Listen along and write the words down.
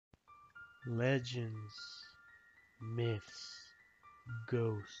Legends, myths,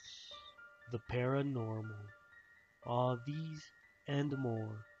 ghosts, the paranormal, all these and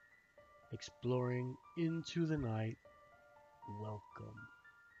more, exploring into the night. Welcome.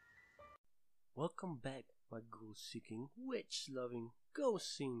 Welcome back, my ghost seeking, witch loving,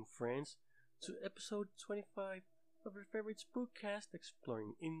 ghost seeing friends, to episode 25 of your favorite spookcast,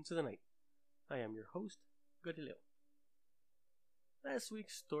 Exploring into the Night. I am your host, Galileo. Last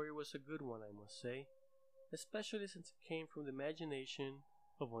week's story was a good one, I must say, especially since it came from the imagination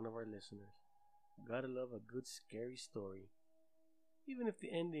of one of our listeners. Gotta love a good scary story. Even if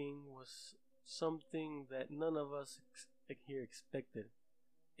the ending was something that none of us here expected,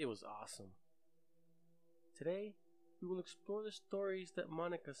 it was awesome. Today, we will explore the stories that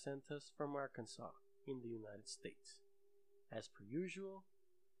Monica sent us from Arkansas in the United States. As per usual,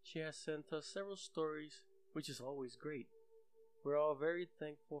 she has sent us several stories, which is always great. We're all very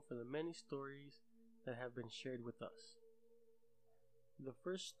thankful for the many stories that have been shared with us. The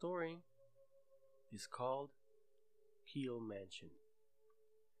first story is called Peel Mansion.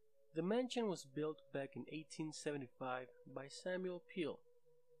 The mansion was built back in 1875 by Samuel Peel,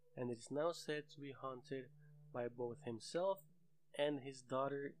 and it is now said to be haunted by both himself and his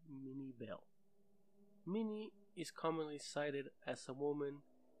daughter Minnie Bell. Minnie is commonly cited as a woman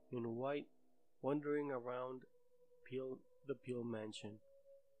in white wandering around the Peel Mansion,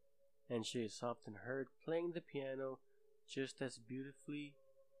 and she is often heard playing the piano just as beautifully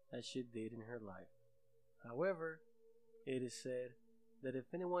as she did in her life. However, it is said that if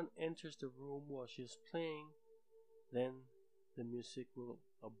anyone enters the room while she is playing, then the music will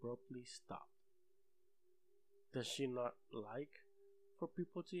abruptly stop. Does she not like for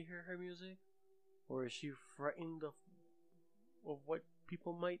people to hear her music? Or is she frightened of what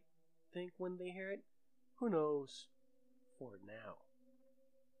people might think when they hear it? Who knows? For now.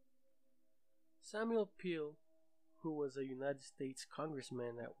 Samuel Peel, who was a United States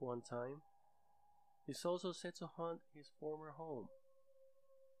congressman at one time, is also said to haunt his former home,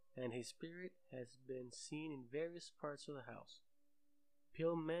 and his spirit has been seen in various parts of the house.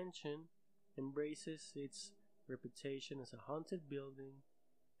 Peel Mansion embraces its reputation as a haunted building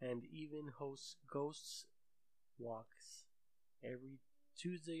and even hosts ghosts walks every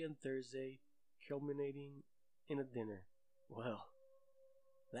Tuesday and Thursday, culminating in a dinner. Well,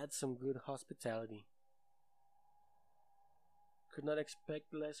 that's some good hospitality. Could not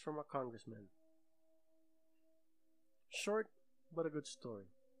expect less from a congressman. Short, but a good story.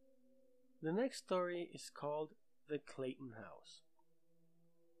 The next story is called The Clayton House.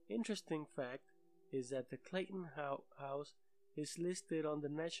 Interesting fact is that the Clayton House is listed on the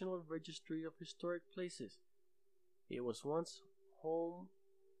National Registry of Historic Places. It was once home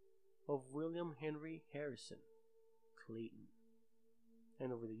of William Henry Harrison Clayton,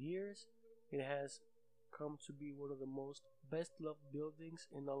 and over the years it has come to be one of the most best-loved buildings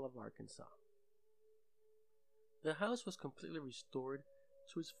in all of Arkansas. The house was completely restored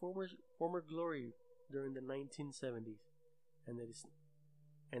to its former glory during the 1970s, and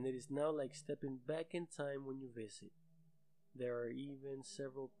it is now like stepping back in time when you visit. There are even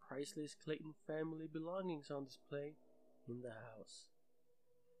several priceless Clayton family belongings on display in the house.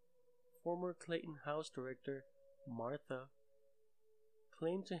 Former Clayton House director Martha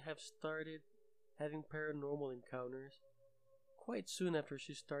claimed to have started having paranormal encounters quite soon after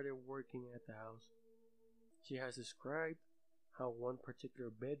she started working at the house. She has described how one particular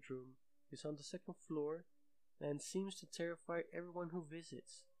bedroom is on the second floor and seems to terrify everyone who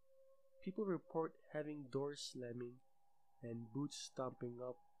visits. People report having doors slamming and boots stomping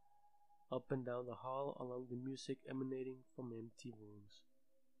up and down the hall along the music emanating from empty rooms.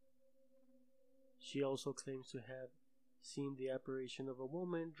 She also claims to have seen the apparition of a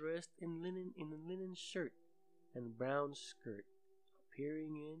woman dressed in a linen shirt and brown skirt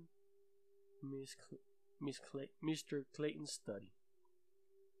appearing in Mr. Clayton's study.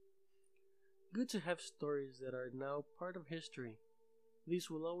 Good to have stories that are now part of history. These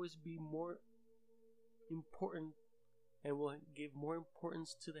will always be more important and will give more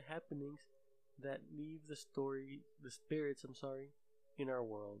importance to the happenings that leave the spirits, in our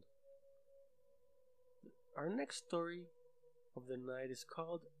world. Our next story of the night is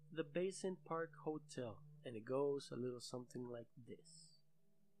called The Basin Park Hotel, and it goes a little something like this.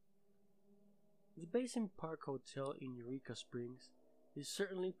 The Basin Park Hotel in Eureka Springs is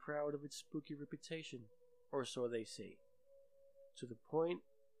certainly proud of its spooky reputation, or so they say, to the point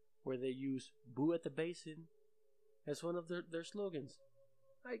where they use "Boo at the Basin" as one of their slogans.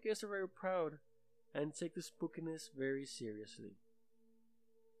 I guess they're very proud and take the spookiness very seriously.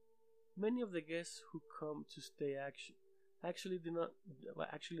 Many of the guests who come to stay actually do not. Well,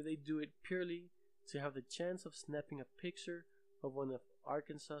 actually, they do it purely to have the chance of snapping a picture of one of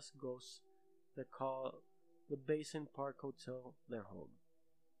Arkansas's ghosts that call the Basin Park Hotel their home.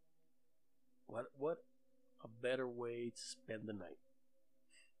 What a better way to spend the night.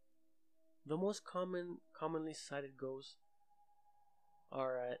 The most commonly cited ghosts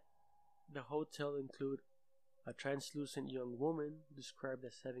are at the hotel include a translucent young woman described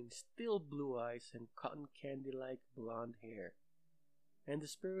as having steel blue eyes and cotton candy like blonde hair, and the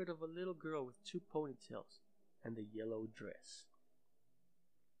spirit of a little girl with two ponytails and a yellow dress.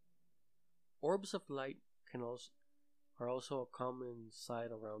 Orbs of light are also a common sight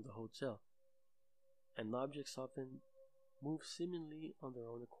around the hotel, and objects often move seemingly on their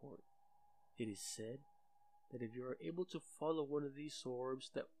own accord. It is said that if you are able to follow one of these orbs,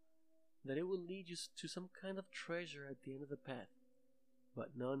 that it will lead you to some kind of treasure at the end of the path,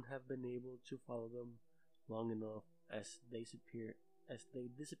 but none have been able to follow them long enough as they disappear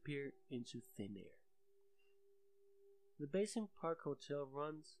into thin air. The Basin Park Hotel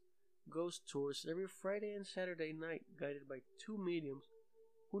runs ghost tours every Friday and Saturday night, guided by two mediums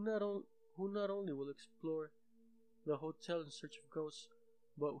who not only will explore the hotel in search of ghosts,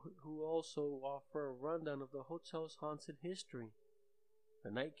 but who also offer a rundown of the hotel's haunted history. The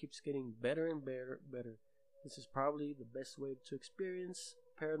night keeps getting better and better. This is probably the best way to experience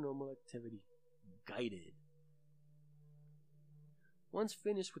paranormal activity, guided. Once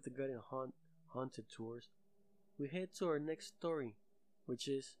finished with the guided haunted tours, we head to our next story, which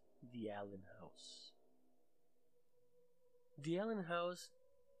is the Allen House. The Allen House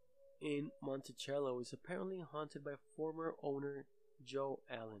in Monticello is apparently haunted by former owner Joe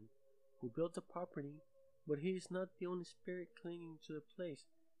Allen, who built the property, but he is not the only spirit clinging to the place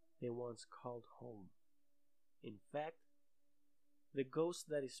they once called home. In fact, the ghost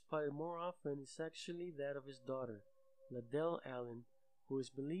that is spotted more often is actually that of his daughter, Ladell Allen, who is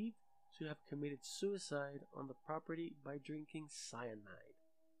believed to have committed suicide on the property by drinking cyanide.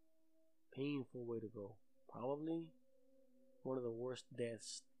 Painful way to go. Probably one of the worst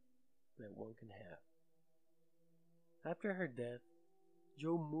deaths that one can have. After her death,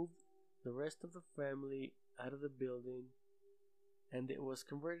 Joe moved the rest of the family out of the building, and it was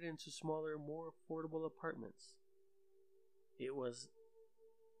converted into smaller, more affordable apartments. It was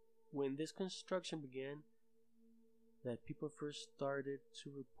when this construction began that people first started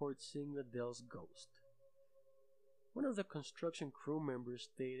to report seeing Ladell's ghost. One of the construction crew members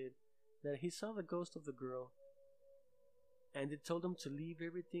stated that he saw the ghost of the girl, and it told him to leave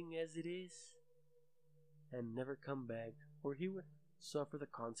everything as it is and never come back, or he would suffer the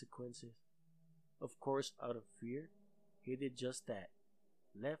consequences. Of course, out of fear, he did just that.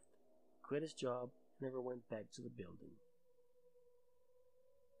 Left, quit his job, and never went back to the building.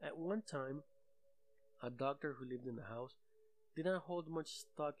 At one time, a doctor who lived in the house did not hold much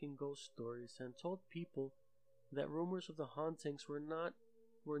stock in ghost stories and told people that rumors of the hauntings were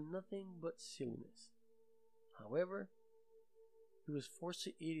nothing but silliness. However, he was forced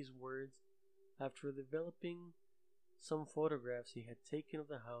to eat his words after developing some photographs he had taken of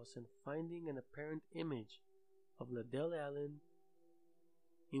the house and finding an apparent image of Ladell Allen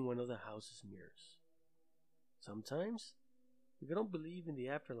in one of the house's mirrors. Sometimes, if you don't believe in the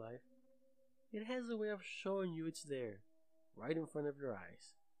afterlife, it has a way of showing you it's there, right in front of your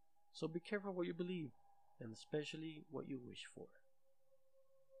eyes. So be careful what you believe, and especially what you wish for.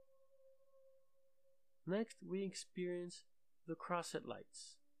 Next, we experience the Crosset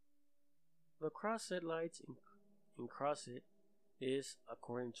Lights. The Crosset Lights in Crosset is,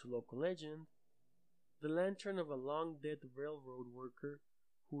 according to local legend, the lantern of a long-dead railroad worker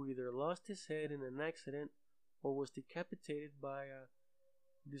who either lost his head in an accident or was decapitated by a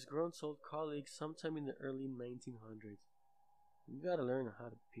disgruntled colleague sometime in the early 1900s. You gotta learn how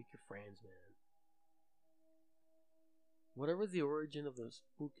to pick your friends, man. Whatever the origin of the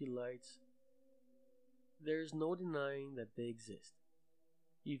spooky lights, there is no denying that they exist.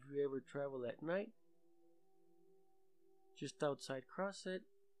 If you ever travel at night, just outside Crosset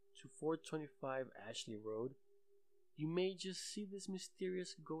to 425 Ashley Road, you may just see this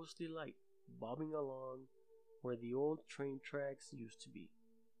mysterious ghostly light bobbing along where the old train tracks used to be.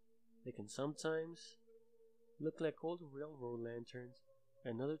 They can sometimes look like old railroad lanterns,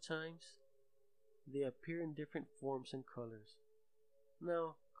 and other times they appear in different forms and colors.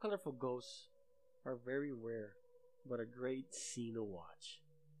 Now, colorful ghosts are very rare, but a great scene to watch.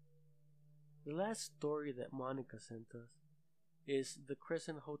 The last story that Monica sent us is the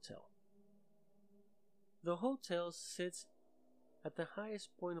Crescent Hotel. The hotel sits at the highest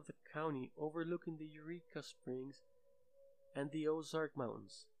point of the county, overlooking the Eureka Springs and the Ozark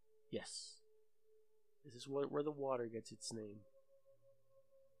Mountains. Yes, This is where the water gets its name.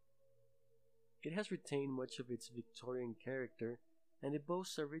 It has retained much of its Victorian character, and it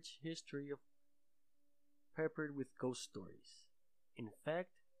boasts a rich history of peppered with ghost stories. In fact,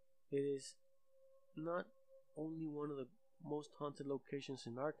 it is not only one of the most haunted locations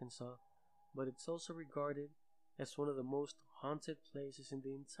in Arkansas, but it's also regarded as one of the most haunted places in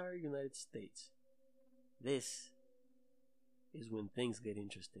the entire United States. This is when things get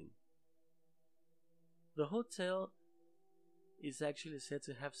interesting. The hotel is actually said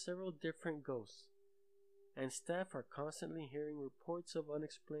to have several different ghosts, and staff are constantly hearing reports of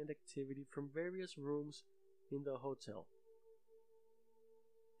unexplained activity from various rooms in the hotel.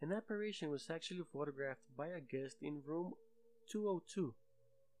 An apparition was actually photographed by a guest in room 202,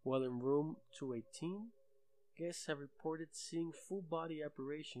 while in room 218, guests have reported seeing full body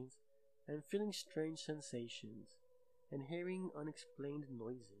apparitions and feeling strange sensations and hearing unexplained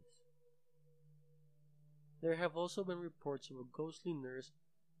noises. There have also been reports of a ghostly nurse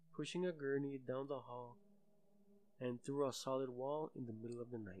pushing a gurney down the hall and through a solid wall in the middle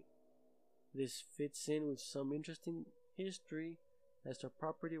of the night. This fits in with some interesting history, as the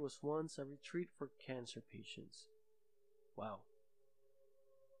property was once a retreat for cancer patients. Wow.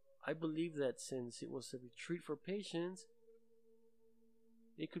 I believe that since it was a retreat for patients,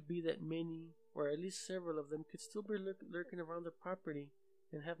 it could be that many, or at least several of them, could still be lurking around the property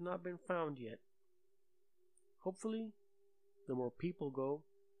and have not been found yet. Hopefully, the more people go,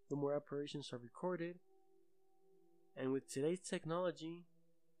 the more apparitions are recorded, and with today's technology,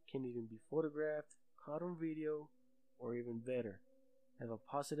 can even be photographed, caught on video, or even better, have a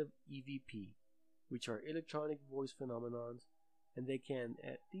positive EVP, which are electronic voice phenomenons, and they can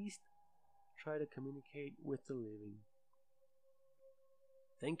at least try to communicate with the living.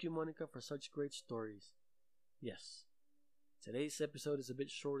 Thank you, Monica, for such great stories. Yes, today's episode is a bit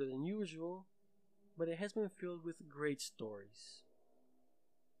shorter than usual, but it has been filled with great stories.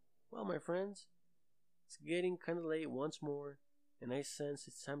 Well, my friends, it's getting kind of late once more, and I sense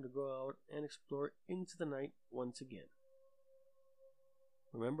it's time to go out and explore into the night once again.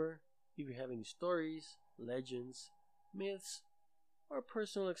 Remember, if you have any stories, legends, myths, or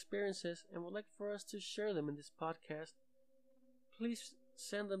personal experiences and would like for us to share them in this podcast, please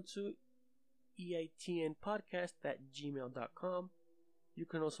send them to eitnpodcast@gmail.com. You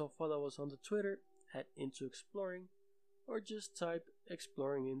can also follow us on the Twitter @IntoExploring, or just type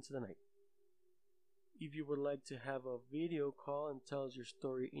Exploring Into the Night. If you would like to have a video call and tell us your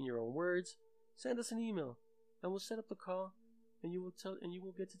story in your own words, send us an email and we'll set up the call, and you will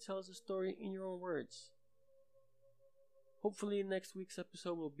get to tell us a story in your own words. Hopefully next week's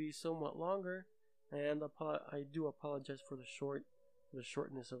episode will be somewhat longer, and I do apologize for the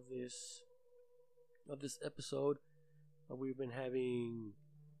shortness of this episode. We've been having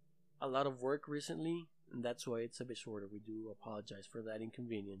a lot of work recently, and that's why it's a bit shorter. We do apologize for that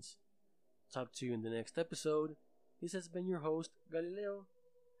inconvenience. Talk to you in the next episode. This has been your host, Galileo.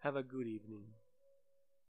 Have a good evening.